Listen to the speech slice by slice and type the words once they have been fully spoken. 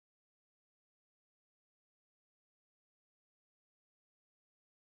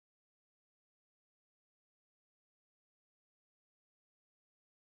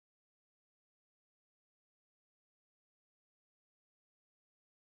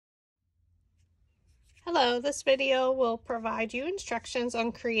Hello, this video will provide you instructions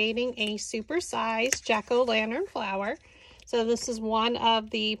on creating a supersized jack-o'-lantern flower. So this is one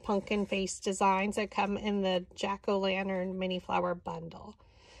of the pumpkin face designs that come in the jack-o'-lantern mini flower bundle.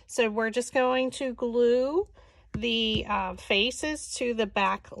 So we're just going to glue the faces to the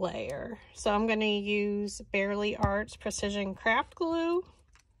back layer. So I'm going to use Barely Arts Precision Craft Glue.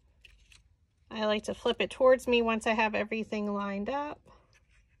 I like to flip it towards me once I have everything lined up.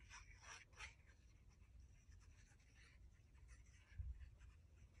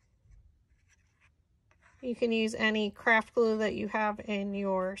 You can use any craft glue that you have in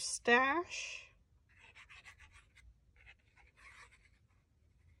your stash.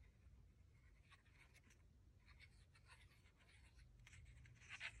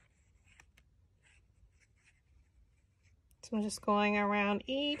 So I'm just going around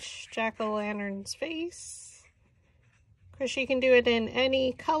each jack-o'-lantern's face. Of course, you can do it in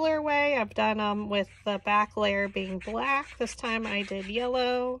any colorway. I've done them with the back layer being black. This time I did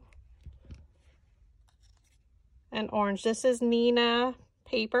yellow and orange. This is Nina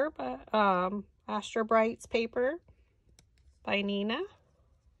paper, Astro Brights paper by Nina.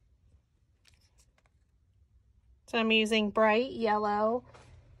 So I'm using bright yellow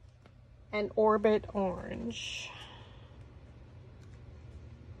and orbit orange.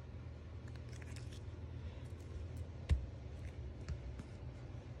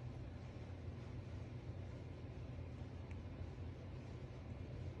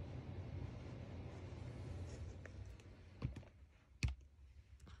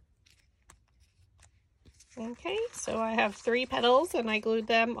 Okay, so I have 3 petals and I glued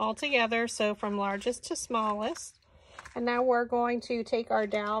them all together, so from largest to smallest. And now we're going to take our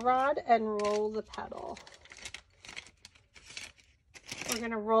dowel rod and roll the petal. We're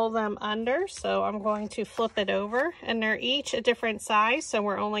going to roll them under, so I'm going to flip it over, and they're each a different size, so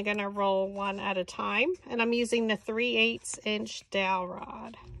we're only going to roll one at a time. And I'm using the 3/8 inch dowel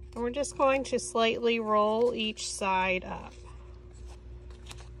rod. And we're just going to slightly roll each side up.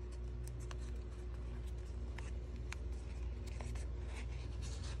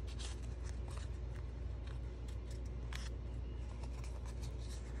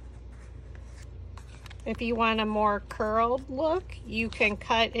 If you want a more curled look, you can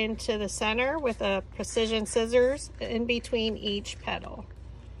cut into the center with a precision scissors in between each petal.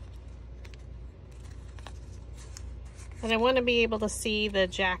 And I want to be able to see the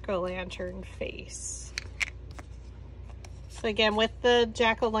jack-o'-lantern face. So again, with the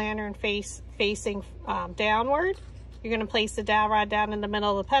jack-o'-lantern face facing downward, you're going to place the dowel rod down in the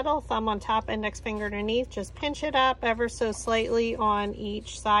middle of the petal, thumb on top, index finger underneath. Just pinch it up ever so slightly on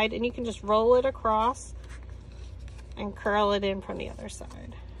each side, and you can just roll it across and curl it in from the other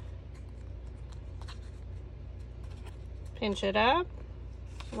side. Pinch it up,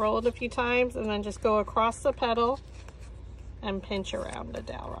 roll it a few times, and then just go across the petal and pinch around the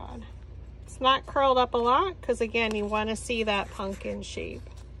dowel rod. It's not curled up a lot because, again, you want to see that pumpkin shape.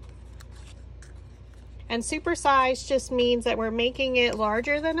 And supersized just means that we're making it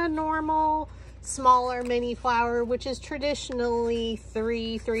larger than a normal smaller mini flower, which is traditionally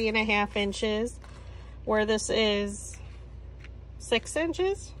 3.5 inches, where this is 6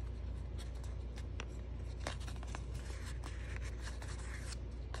 inches.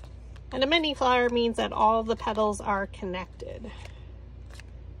 And a mini flower means that all the petals are connected.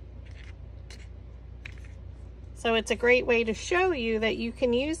 So it's a great way to show you that you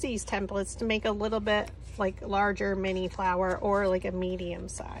can use these templates to make a little bit like larger mini flower or like a medium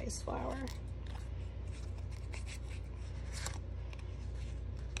sized flower.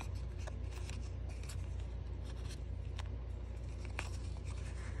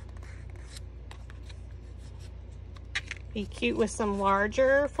 Be cute with some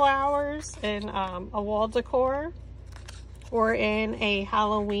larger flowers in a wall decor or in a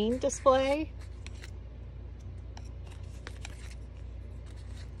Halloween display.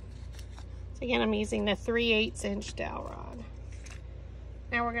 Again, I'm using the 3/8 inch dowel rod.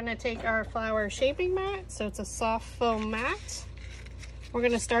 Now we're going to take our flower shaping mat. So it's a soft foam mat. We're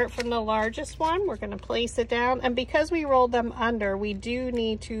going to start from the largest one. We're going to place it down. And because we rolled them under, we do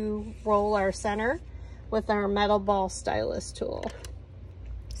need to roll our center with our metal ball stylus tool.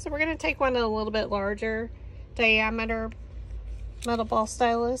 So we're going to take one a little bit larger diameter metal ball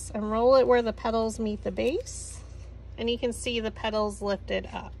stylus and roll it where the petals meet the base. And you can see the petals lifted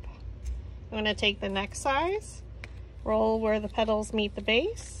up. I'm going to take the next size, roll where the petals meet the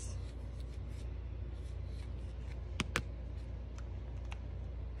base.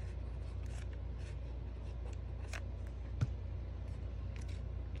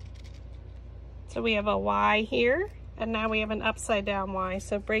 So we have a Y here, and now we have an upside down Y.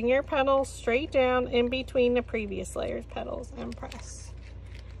 So bring your petals straight down in between the previous layer's petals and press.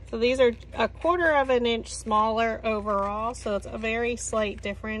 So these are 1/4 of an inch smaller overall, so it's a very slight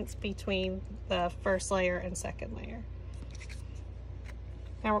difference between the first layer and second layer.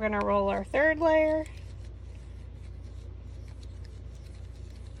 Now we're going to roll our third layer.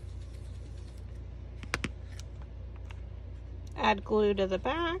 Add glue to the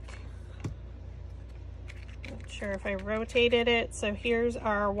back. Not sure if I rotated it. So here's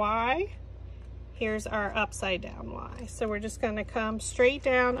our Y. Here's our upside down Y. So we're just going to come straight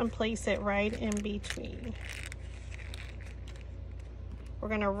down and place it right in between. We're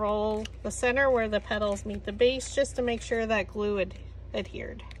going to roll the center where the petals meet the base just to make sure that glue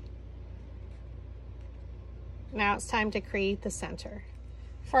adhered. Now it's time to create the center.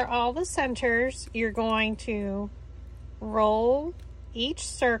 For all the centers, you're going to roll each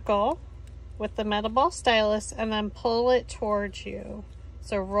circle with the metal ball stylus and then pull it towards you.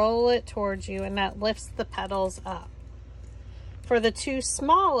 So roll it towards you, and that lifts the petals up. For the two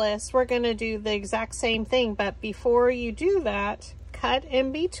smallest, we're going to do the exact same thing, but before you do that, cut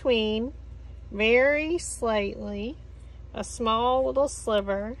in between very slightly, a small little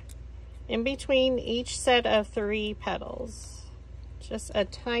sliver in between each set of 3 petals. Just a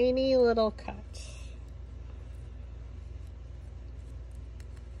tiny little cut.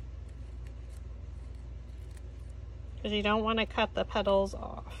 Because you don't want to cut the petals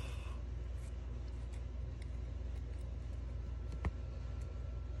off.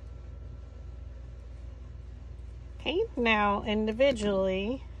 Okay, now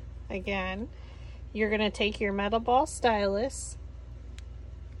individually, again, you're going to take your metal ball stylus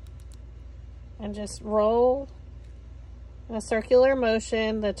and just roll in a circular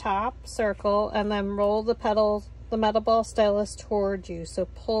motion the top circle, and then roll the petals, the metal ball stylus towards you. So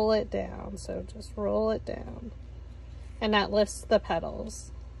pull it down. So just roll it down. And that lifts the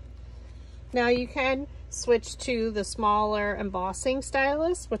petals. Now you can switch to the smaller embossing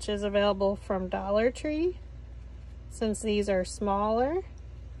stylus, which is available from Dollar Tree, since these are smaller.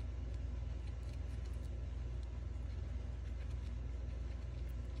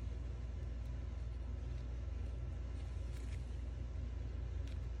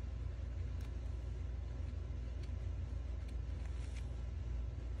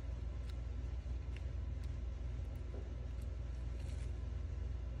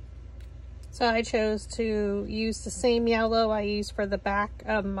 So I chose to use the same yellow I used for the back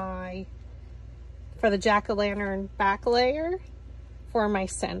of for the jack-o'-lantern back layer for my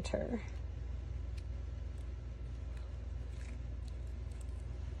center.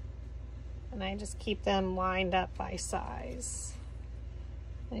 And I just keep them lined up by size.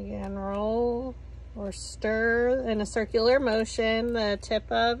 Again, roll or stir in a circular motion the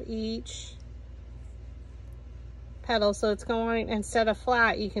tip of each petal, so it's going, instead of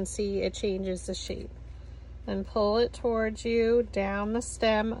flat, you can see it changes the shape. Then pull it towards you down the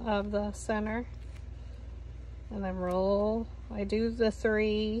stem of the center, and then roll. I do the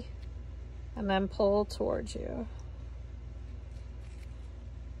 3 and then pull towards you.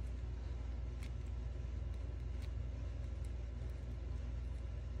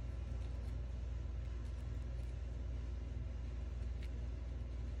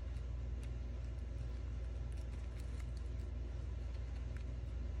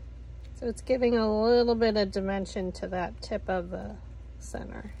 So it's giving a little bit of dimension to that tip of the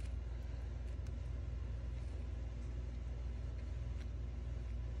center.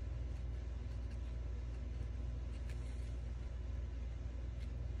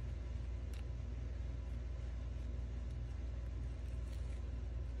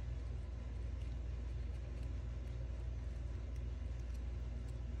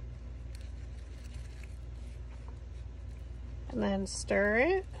 And then stir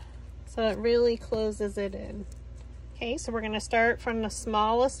it so it really closes it in. Okay, so we're going to start from the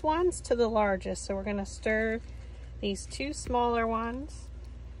smallest ones to the largest. So we're going to stir these 2 smaller ones,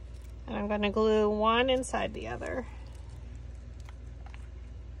 and I'm going to glue one inside the other.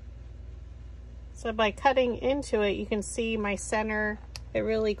 So by cutting into it, you can see my center, it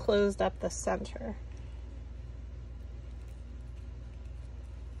really closed up the center.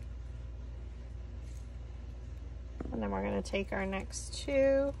 And then we're going to take our next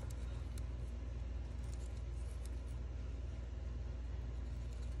 2.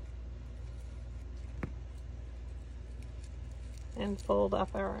 And fold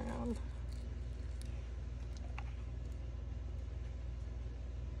up around.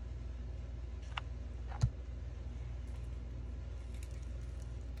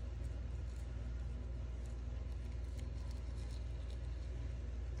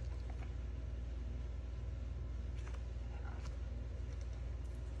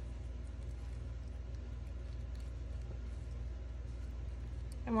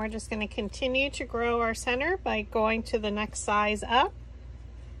 And we're just going to continue to grow our center by going to the next size up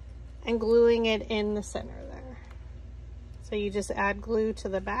and gluing it in the center there. So you just add glue to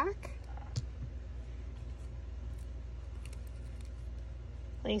the back,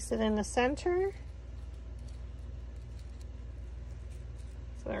 place it in the center.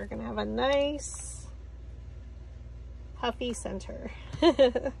 So we're going to have a nice puffy center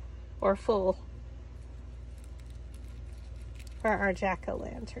or full for our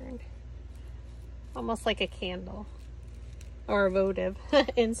jack-o'-lantern. Almost like a candle or a votive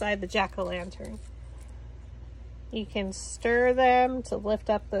inside the jack-o'-lantern. You can stir them to lift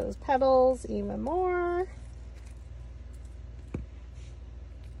up those petals even more.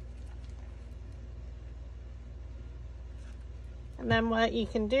 And then what you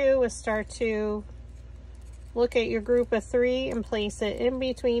can do is start to look at your group of 3 and place it in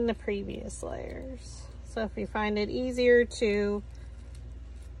between the previous layers. So if you find it easier to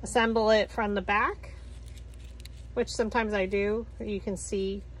assemble it from the back, which sometimes I do, you can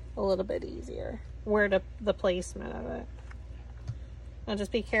see a little bit easier where the placement of it. Now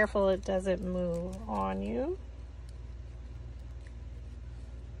just be careful it doesn't move on you.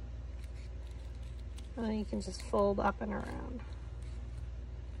 And then you can just fold up and around.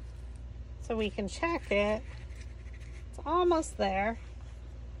 So we can check it. It's almost there.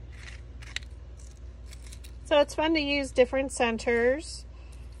 So it's fun to use different centers.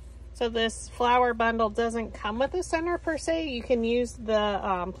 So this flower bundle doesn't come with a center per se. You can use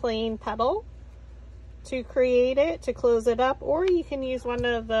the plain petal to create it, to close it up, or you can use one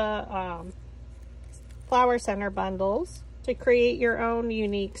of the flower center bundles to create your own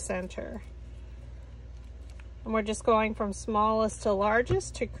unique center. And we're just going from smallest to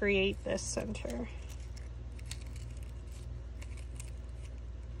largest to create this center.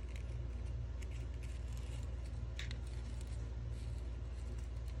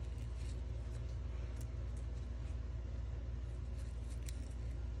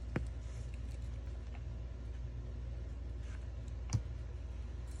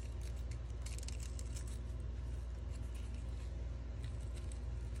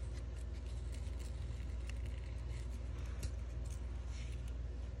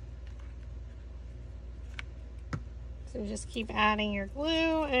 So just keep adding your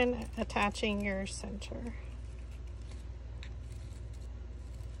glue and attaching your center.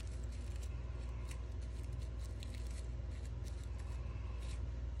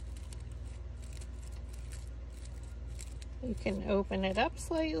 You can open it up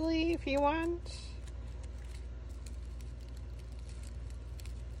slightly if you want.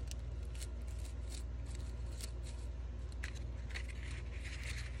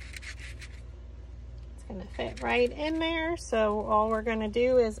 Gonna fit right in there. So all we're gonna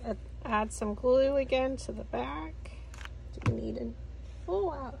do is add some glue again to the back. Do we need it?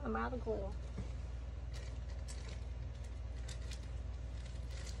 Oh, I'm out of glue.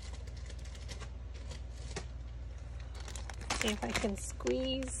 See if I can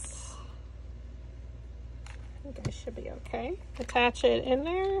squeeze. I think I should be okay. Attach it in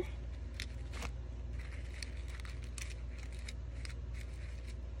there.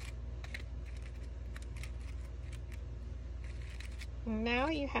 Now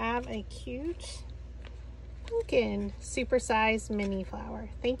you have a cute pumpkin, supersized mini flower.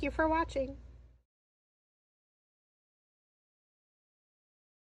 Thank you for watching.